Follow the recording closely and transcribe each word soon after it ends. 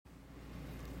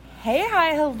Hey,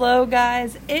 hi, hello,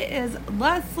 guys. It is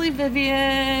Leslie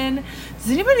Vivian. Does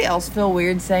anybody else feel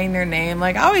weird saying their name?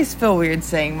 Like, I always feel weird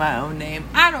saying my own name.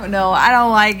 I don't know. I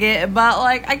don't like it. But,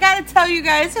 I got to tell you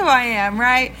guys who I am,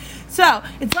 right? So,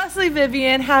 it's Leslie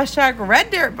Vivian, hashtag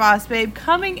Red Dirt Boss Babe,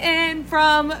 coming in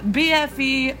from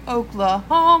BFE,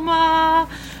 Oklahoma.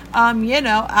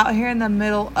 Out here in the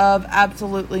middle of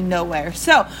absolutely nowhere.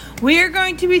 So, we are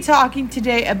going to be talking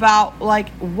today about,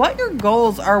 what your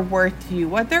goals are worth to you,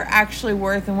 what they're actually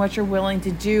worth, and what you're willing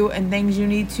to do, and things you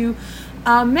need to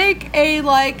make a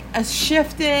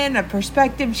shift in, a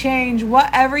perspective change,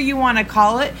 whatever you want to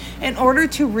call it, in order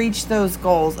to reach those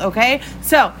goals, okay?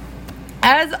 So,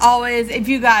 as always, if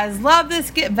you guys love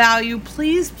this, get value,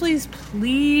 please screenshot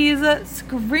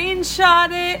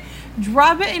it.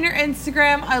 Drop it in your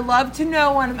Instagram. I love to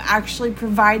know when I'm actually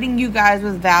providing you guys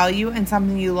with value and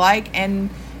something you like. And,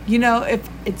 if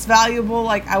it's valuable,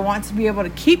 I want to be able to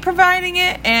keep providing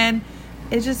it. And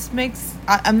it just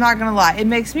I'm not going to lie, it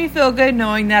makes me feel good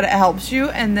knowing that it helps you.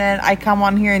 And then I come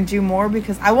on here and do more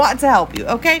because I want to help you,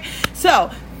 okay? So,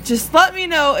 just let me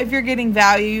know if you're getting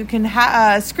value. You can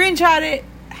screenshot it,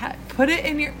 put it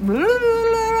in your...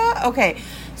 Okay.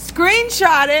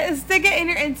 Screenshot it, stick it in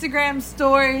your Instagram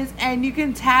stories, and you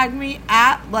can tag me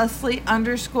at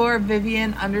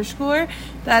Leslie_Vivian_.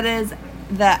 That is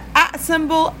the @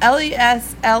 symbol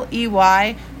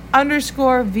LESLEY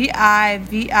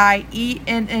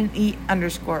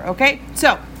 _VIVIENNE_. Okay,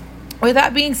 so with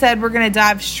that being said, we're going to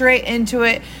dive straight into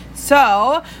it.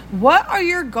 So, what are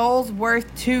your goals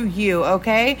worth to you,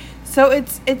 okay? So,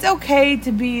 it's okay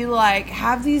to be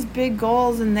have these big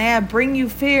goals and they bring you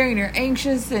fear and you're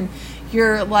anxious and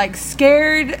you're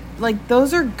scared.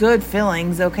 Those are good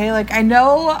feelings, okay? I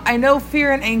know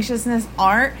fear and anxiousness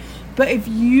aren't, but if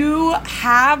you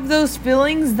have those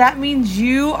feelings, that means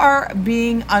you are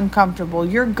being uncomfortable.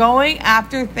 You're going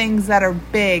after things that are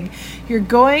big. You're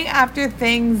going after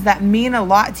things that mean a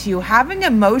lot to you. Having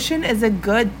emotion is a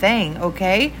good thing,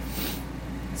 okay?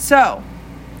 So,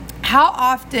 how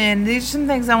often, these are some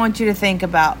things I want you to think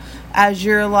about as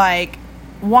you're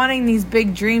wanting these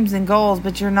big dreams and goals,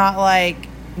 but you're not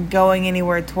going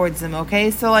anywhere towards them, okay?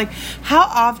 So how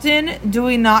often do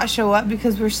we not show up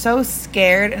because we're so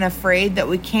scared and afraid that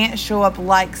we can't show up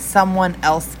like someone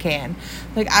else can?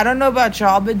 I don't know about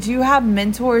y'all, but do you have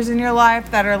mentors in your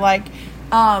life that are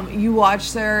you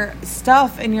watch their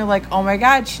stuff and you're oh my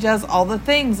God, she does all the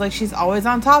things. She's always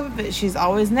on top of it. She's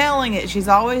always nailing it. She's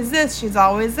always this. She's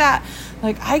always that.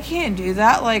 I can't do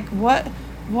that. What?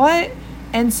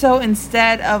 And so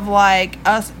instead of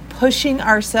us pushing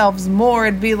ourselves more,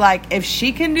 it'd be if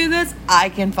she can do this, I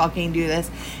can fucking do this.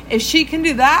 If she can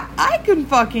do that, I can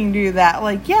fucking do that.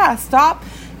 Yeah, stop.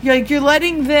 You're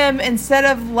letting them, instead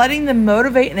of letting them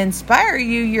motivate and inspire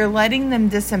you, you're letting them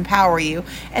disempower you.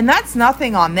 And that's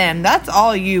nothing on them. That's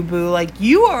all you, boo.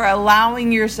 You are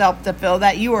allowing yourself to feel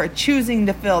that. You are choosing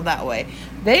to feel that way.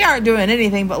 They aren't doing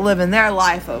anything but living their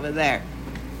life over there.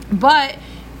 But,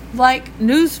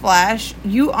 newsflash,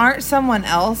 you aren't someone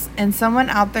else, and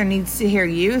someone out there needs to hear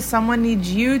you. Someone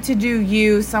needs you to do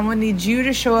you. Someone needs you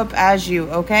to show up as you,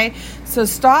 okay? So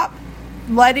stop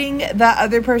letting that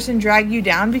other person drag you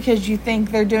down because you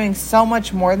think they're doing so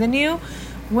much more than you,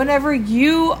 whenever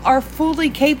you are fully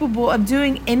capable of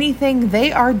doing anything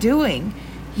they are doing.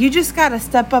 You just got to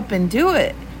step up and do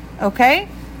it, okay?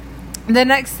 The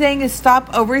next thing is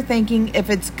stop overthinking if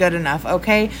it's good enough,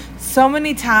 okay? So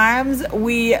many times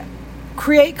we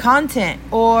create content,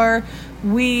 or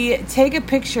we take a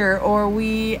picture, or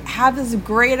we have this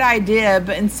great idea,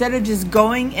 but instead of just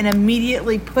going and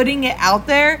immediately putting it out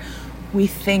there, we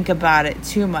think about it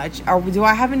too much. Do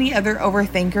I have any other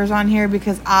overthinkers on here?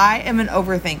 Because I am an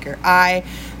overthinker.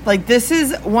 This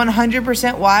is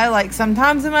 100% why,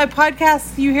 sometimes in my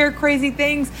podcasts, you hear crazy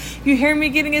things. You hear me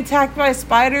getting attacked by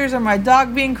spiders or my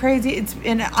dog being crazy.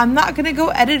 And I'm not going to go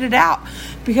edit it out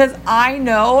because I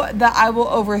know that I will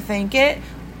overthink it.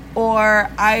 Or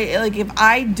if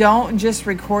I don't just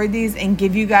record these and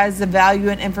give you guys the value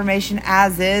and information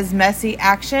as is, messy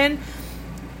action,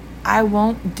 I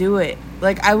won't do it.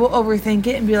 I will overthink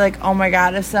it and be oh my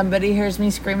God, if somebody hears me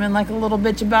screaming like a little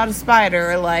bitch about a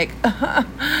spider, or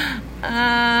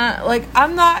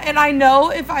I'm not, and I know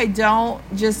if I don't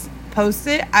just post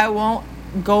it, I won't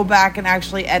go back and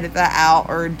actually edit that out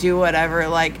or do whatever.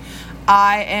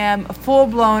 I am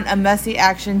full-blown a messy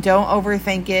action. Don't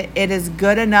overthink it. It is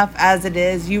good enough as it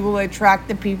is. You will attract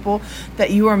the people that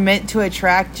you are meant to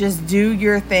attract. Just do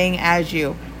your thing as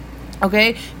you.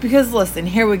 Okay? Because listen,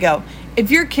 here we go.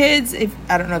 If your kids,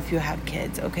 I don't know if you have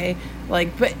kids, okay?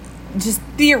 But just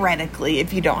theoretically,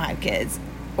 if you don't have kids,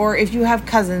 or if you have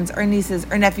cousins or nieces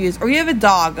or nephews, or you have a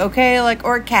dog, okay, like,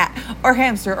 or a cat or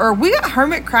hamster, or we got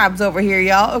hermit crabs over here,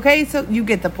 y'all, okay, so you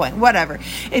get the point, whatever.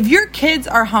 If your kids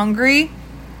are hungry,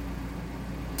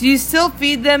 do you still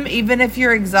feed them even if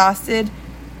you're exhausted?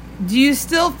 Do you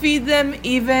still feed them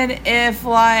even if,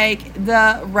 like,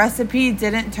 the recipe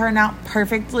didn't turn out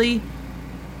perfectly?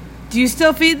 Do you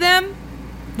still feed them?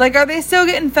 Like, are they still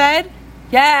getting fed?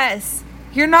 Yes.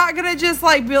 You're not going to just,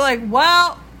 like, be like,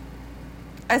 well,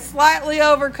 I slightly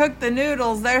overcooked the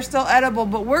noodles. They're still edible,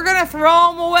 but we're going to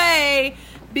throw them away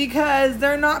because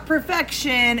they're not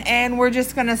perfection and we're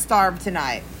just going to starve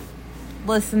tonight.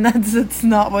 Listen, that's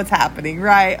not what's happening,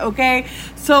 right? Okay?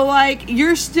 So, like,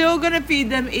 you're still going to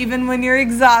feed them even when you're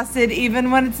exhausted,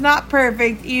 even when it's not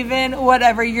perfect, even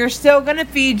whatever. You're still going to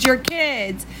feed your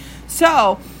kids.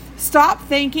 So, stop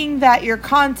thinking that your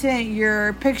content,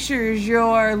 your pictures,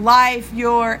 your life,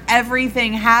 your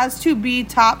everything has to be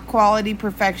top quality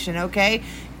perfection, okay?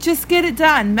 Just get it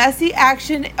done. Messy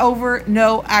action over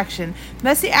no action.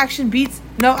 Messy action beats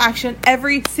no action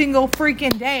every single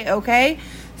freaking day, okay?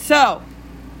 So,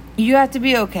 you have to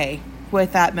be okay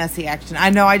with that messy action. I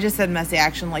know I just said messy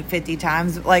action like 50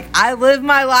 times. Like, I live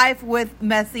my life with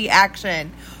messy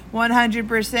action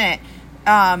 100%.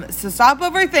 So stop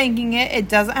overthinking it. It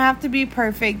doesn't have to be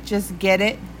perfect. Just get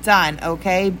it done,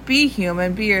 okay? Be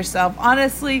human. Be yourself.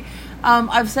 Honestly,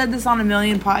 I've said this on a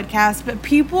million podcasts, but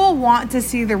people want to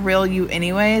see the real you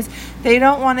anyways. They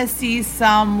don't want to see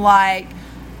some, like,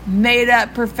 made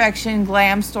up perfection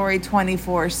glam story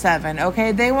 24/7,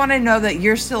 okay? They want to know that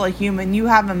you're still a human. You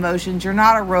have emotions. You're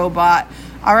not a robot,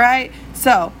 all right?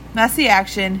 So, messy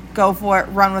action. Go for it.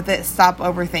 Run with it. Stop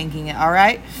overthinking it, all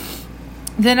right?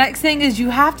 The next thing is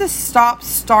you have to stop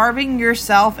starving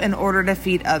yourself in order to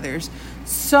feed others.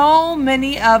 So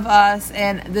many of us,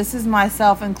 and this is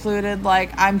myself included,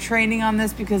 like, I'm training on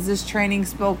this because this training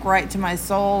spoke right to my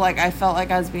soul. Like, I felt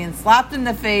like I was being slapped in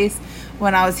the face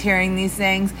when I was hearing these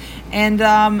things. And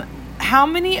how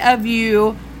many of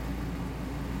you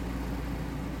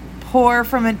pour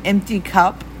from an empty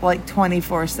cup like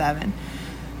 24/7?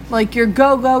 Like, you're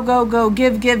go, give, go,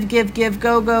 give,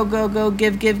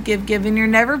 and you're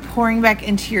never pouring back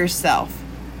into yourself,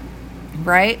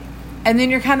 right? And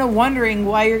then you're kind of wondering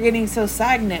why you're getting so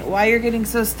stagnant, why you're getting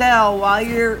so stale, why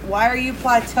are you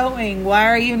plateauing, why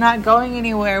are you not going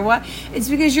anywhere? What? It's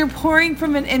because you're pouring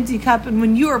from an empty cup, and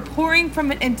when you are pouring from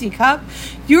an empty cup,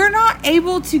 you're not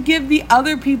able to give the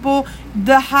other people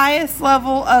the highest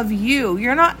level of you.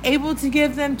 You're not able to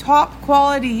give them top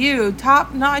quality you,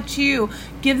 top notch you.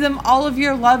 Give them all of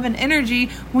your love and energy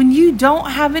when you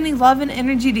don't have any love and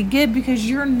energy to give because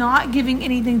you're not giving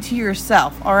anything to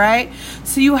yourself, all right?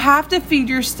 So you have to feed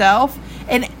yourself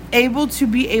and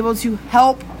be able to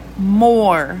help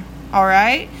more, all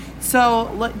right?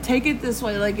 So take it this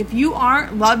way. Like, if you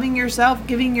aren't loving yourself,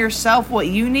 giving yourself what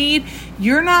you need,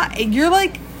 you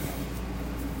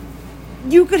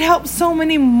could help so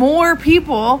many more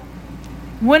people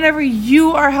whenever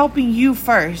you are helping you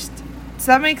first. Does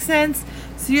that make sense?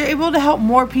 So you're able to help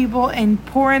more people and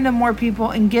pour into more people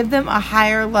and give them a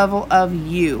higher level of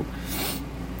you.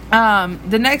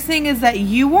 The next thing is that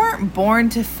you weren't born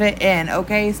to fit in,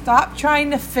 okay? Stop trying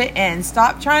to fit in.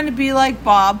 Stop trying to be like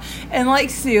Bob and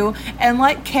like Sue and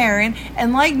like Karen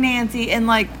and like Nancy and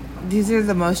like, these are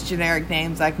the most generic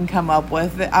names I can come up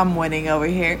with. I'm winning over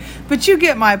here. But you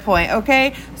get my point,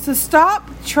 okay? So stop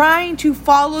trying to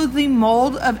follow the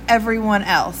mold of everyone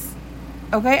else.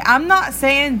 Okay? I'm not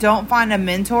saying don't find a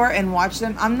mentor and watch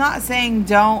them. I'm not saying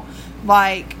don't,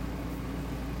 like,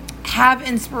 have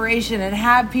inspiration and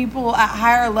have people at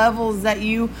higher levels that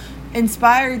you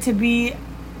inspire to be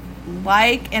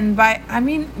like. And I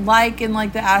mean like in,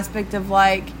 like, the aspect of,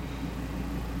 like,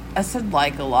 I said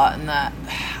like a lot in that.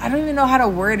 I don't even know how to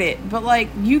word it. But, like,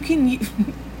 you can...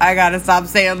 I gotta stop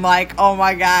saying like. Oh,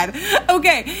 my God.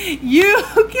 Okay. You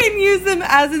can use them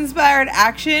as inspired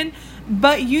action.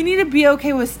 But you need to be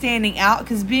okay with standing out,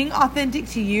 because being authentic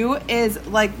to you is,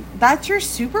 like, that's your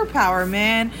superpower,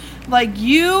 man. Like,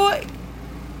 you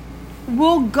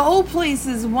will go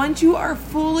places once you are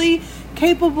fully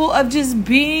capable of just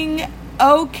being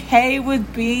okay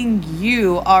with being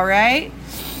you, all right?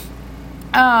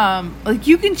 Like,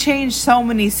 you can change so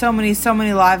many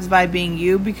lives by being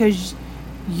you, because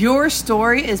your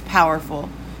story is powerful.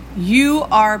 You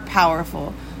are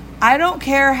powerful. I don't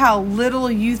care how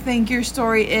little you think your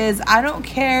story is. I don't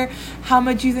care how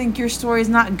much you think your story is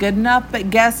not good enough. But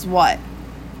guess what?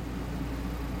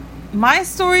 My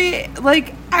story,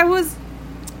 like, I was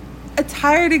a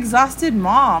tired, exhausted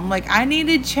mom. Like, I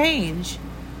needed change.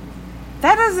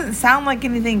 That doesn't sound like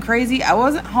anything crazy. I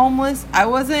wasn't homeless. I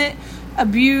wasn't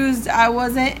abused. I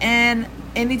wasn't in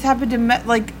any type of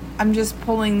like, I'm just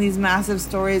pulling these massive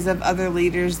stories of other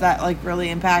leaders that like really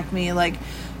impact me. Like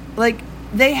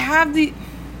they have the,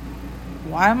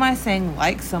 why am I saying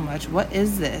like so much? What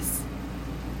is this?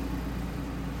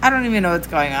 I don't even know what's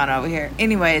going on over here.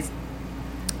 Anyways,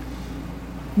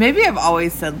 maybe I've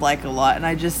always said like a lot and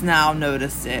I just now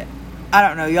noticed it. I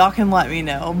don't know. Y'all can let me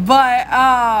know. But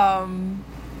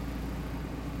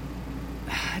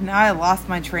now I lost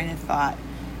my train of thought.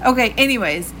 Okay,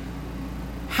 anyways,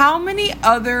 how many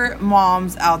other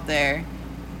moms out there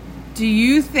do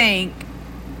you think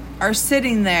are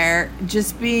sitting there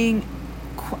just being,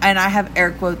 and I have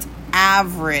air quotes,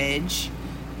 average,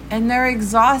 and they're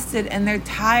exhausted and they're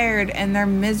tired and they're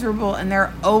miserable and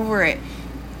they're over it?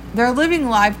 They're living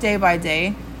life day by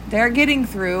day. They're getting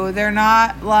through. They're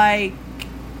not like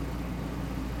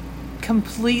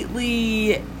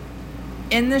completely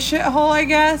in the shithole, I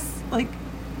guess. Like,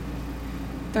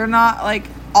 they're not like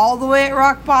all the way at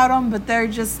rock bottom, but they're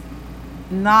just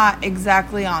not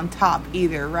exactly on top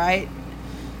either, right?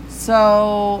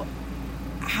 So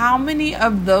how many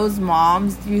of those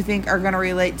moms do you think are going to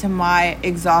relate to my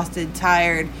exhausted,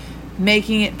 tired,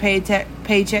 making it paycheck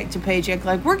to paycheck?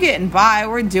 Like, we're getting by,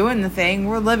 we're doing the thing,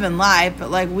 we're living life,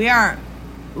 but like, we aren't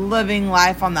living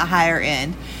life on the higher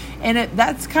end. And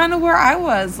that's kind of where I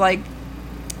was. Like,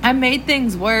 I made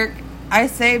things work. I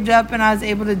saved up and I was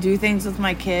able to do things with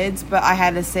my kids, but I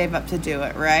had to save up to do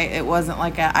it, right? It wasn't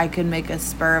like I could make a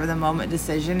spur of the moment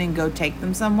decision and go take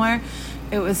them somewhere.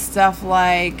 It was stuff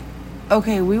like,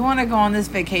 okay, we want to go on this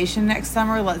vacation next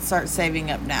summer. Let's start saving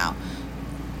up now.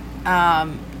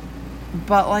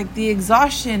 But like the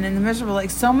exhaustion and the miserable,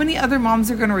 like so many other moms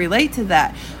are going to relate to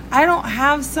that. I don't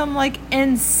have some like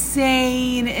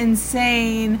insane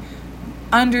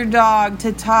underdog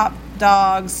to top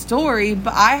dog story,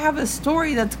 but I have a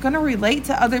story that's going to relate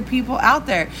to other people out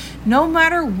there. No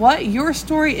matter what your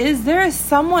story is, there is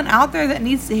someone out there that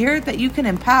needs to hear it that you can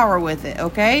empower with it,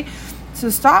 okay? So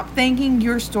stop thinking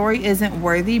your story isn't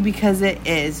worthy, because it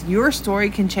is. Your story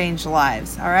can change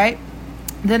lives, all right?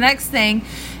 The next thing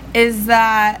is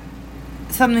that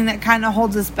something that kind of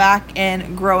holds us back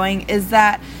in growing is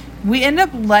that we end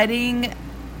up letting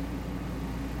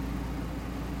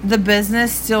the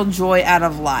business steal joy out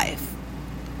of life.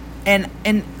 And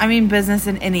I mean business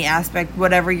in any aspect,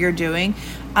 whatever you're doing.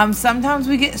 Sometimes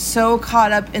we get so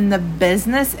caught up in the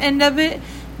business end of it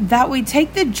that we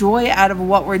take the joy out of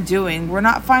what we're doing. We're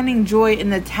not finding joy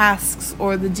in the tasks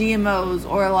or the DMOs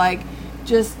or like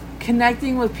just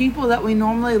connecting with people that we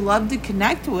normally love to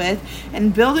connect with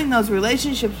and building those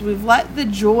relationships. We've let the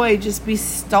joy just be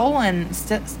stolen.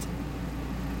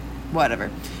 Whatever.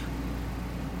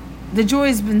 The joy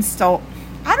has been stolen.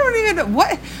 I don't even know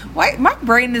why my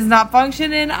brain is not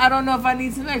functioning. I don't know if I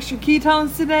need some extra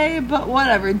ketones today, but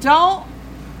whatever. Don't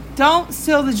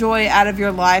steal the joy out of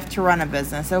your life to run a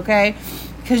business, okay?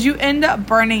 Because you end up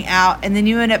burning out and then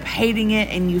you end up hating it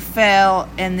and you fail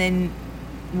and then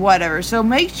whatever. So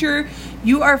make sure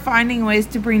you are finding ways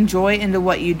to bring joy into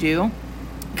what you do,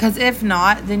 because if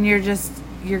not, then you're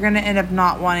going to end up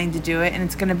not wanting to do it, and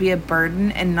it's going to be a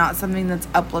burden and not something that's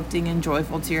uplifting and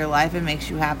joyful to your life and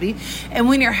makes you happy. And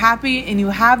when you're happy and you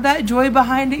have that joy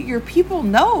behind it, your people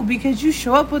know, because you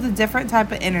show up with a different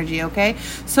type of energy, okay?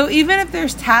 So even if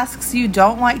there's tasks you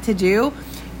don't like to do,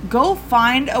 go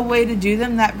find a way to do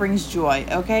them that brings joy,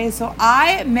 okay? So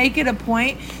I make it a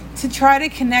point to try to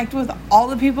connect with all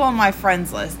the people on my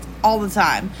friends list all the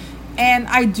time. And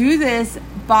I do this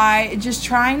by just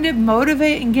trying to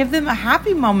motivate and give them a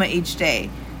happy moment each day.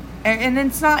 And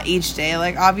it's not each day.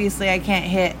 Like, obviously, I can't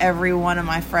hit every one of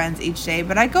my friends each day.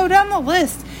 But I go down the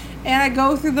list and I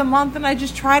go through the month and I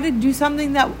just try to do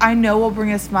something that I know will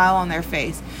bring a smile on their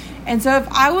face. And so if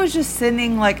I was just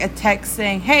sending like a text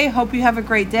saying, hey, hope you have a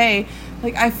great day,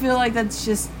 like, I feel like that's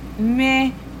just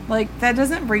meh. Like, that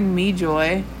doesn't bring me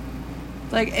joy.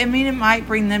 Like, I mean, it might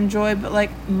bring them joy, but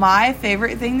like, my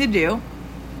favorite thing to do,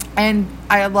 and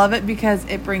I love it because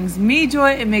it brings me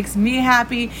joy, it makes me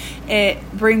happy, it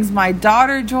brings my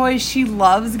daughter joy. She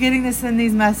loves getting to send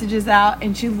these messages out,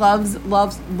 and she loves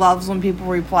when people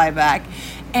reply back.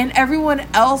 And everyone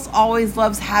else always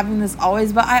loves having this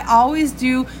always, but I always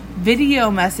do video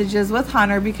messages with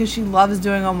Hunter because she loves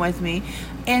doing them with me.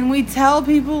 And we tell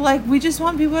people, like, we just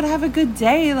want people to have a good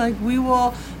day. Like, we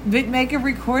will make a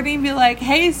recording and be like,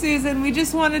 hey, Susan, we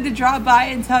just wanted to drop by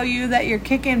and tell you that you're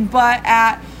kicking butt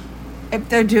at if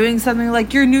they're doing something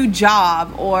like your new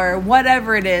job or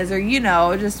whatever it is, or,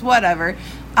 just whatever.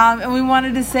 And we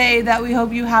wanted to say that we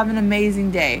hope you have an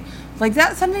amazing day. Like,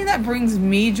 that's something that brings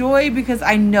me joy because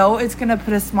I know it's going to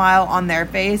put a smile on their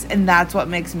face, and that's what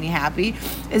makes me happy,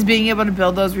 is being able to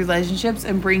build those relationships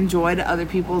and bring joy to other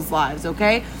people's lives,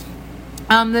 okay?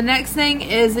 The next thing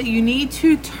is that you need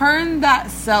to turn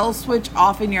that sell switch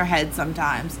off in your head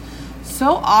sometimes.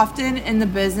 So often in the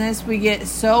business, we get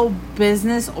so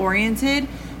business oriented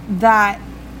that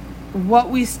what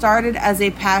we started as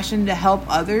a passion to help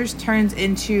others turns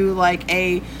into like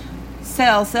a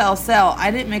sell.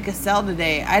 I didn't make a sell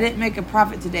today. I didn't make a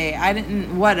profit today. I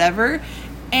didn't whatever.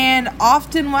 And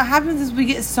often what happens is we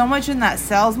get so much in that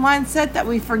sales mindset that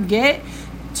we forget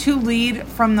to lead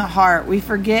from the heart. We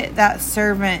forget that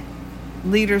servant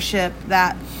leadership,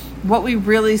 that what we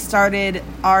really started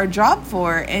our job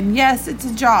for. And yes, it's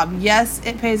a job. Yes,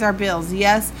 it pays our bills.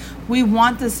 Yes, we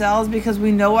want the sales because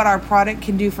we know what our product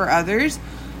can do for others.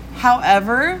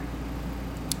 However,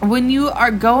 when you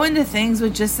are going to things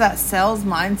with just that sales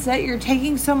mindset, you're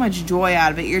taking so much joy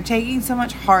out of it. You're taking so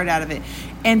much heart out of it.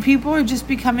 And people are just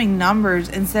becoming numbers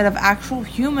instead of actual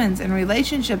humans and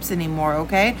relationships anymore,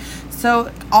 okay?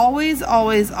 So always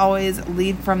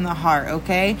lead from the heart,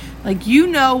 okay? Like, you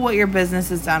know what your business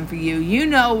has done for you. You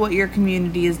know what your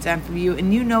community has done for you.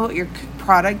 And you know what your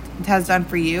product has done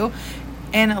for you.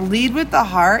 And lead with the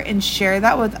heart and share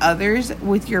that with others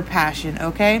with your passion,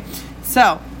 okay?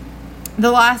 So the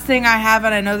last thing I have,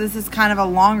 and I know this is kind of a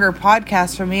longer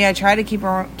podcast for me. I try to keep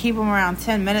them around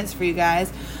 10 minutes for you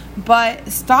guys. But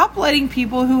stop letting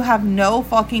people who have no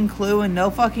fucking clue and no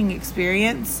fucking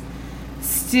experience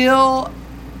steal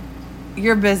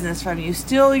your business from you,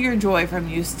 steal your joy from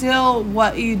you, steal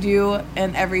what you do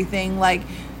and everything. Like,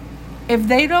 if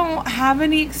they don't have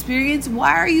any experience,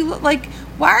 why are you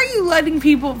letting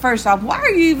people, first off, why are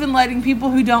you even letting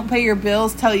people who don't pay your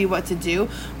bills tell you what to do?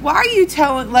 Why are you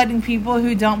letting people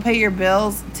who don't pay your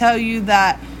bills tell you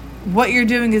that what you're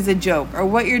doing is a joke, or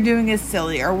what you're doing is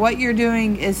silly, or what you're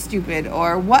doing is stupid,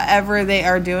 or whatever they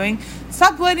are doing?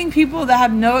 Stop letting people that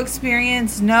have no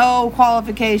experience, no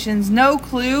qualifications, no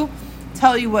clue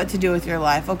tell you what to do with your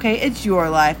life, okay? It's your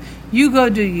life. You go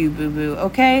do you, boo-boo,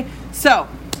 okay? So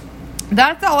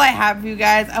that's all I have for you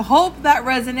guys. I hope that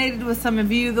resonated with some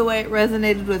of you the way it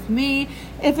resonated with me.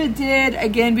 If it did,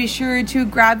 again, be sure to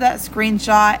grab that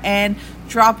screenshot and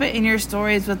drop it in your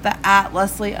stories with the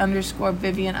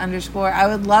 @Leslie_Vivian_. I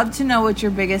would love to know what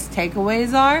your biggest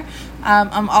takeaways are.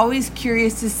 I'm always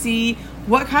curious to see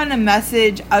what kind of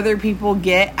message other people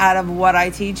get out of what I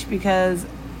teach, because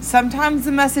sometimes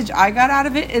the message I got out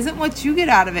of it isn't what you get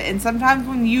out of it. And sometimes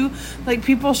when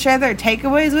people share their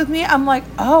takeaways with me, I'm like,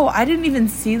 oh, I didn't even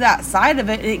see that side of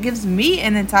it. And it gives me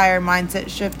an entire mindset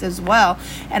shift as well.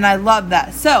 And I love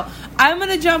that. So I'm going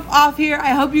to jump off here.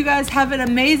 I hope you guys have an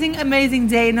amazing, amazing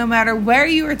day, no matter where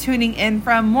you are tuning in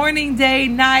from, morning, day,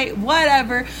 night,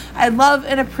 whatever. I love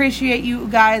and appreciate you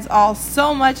guys all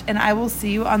so much. And I will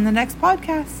see you on the next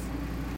podcast.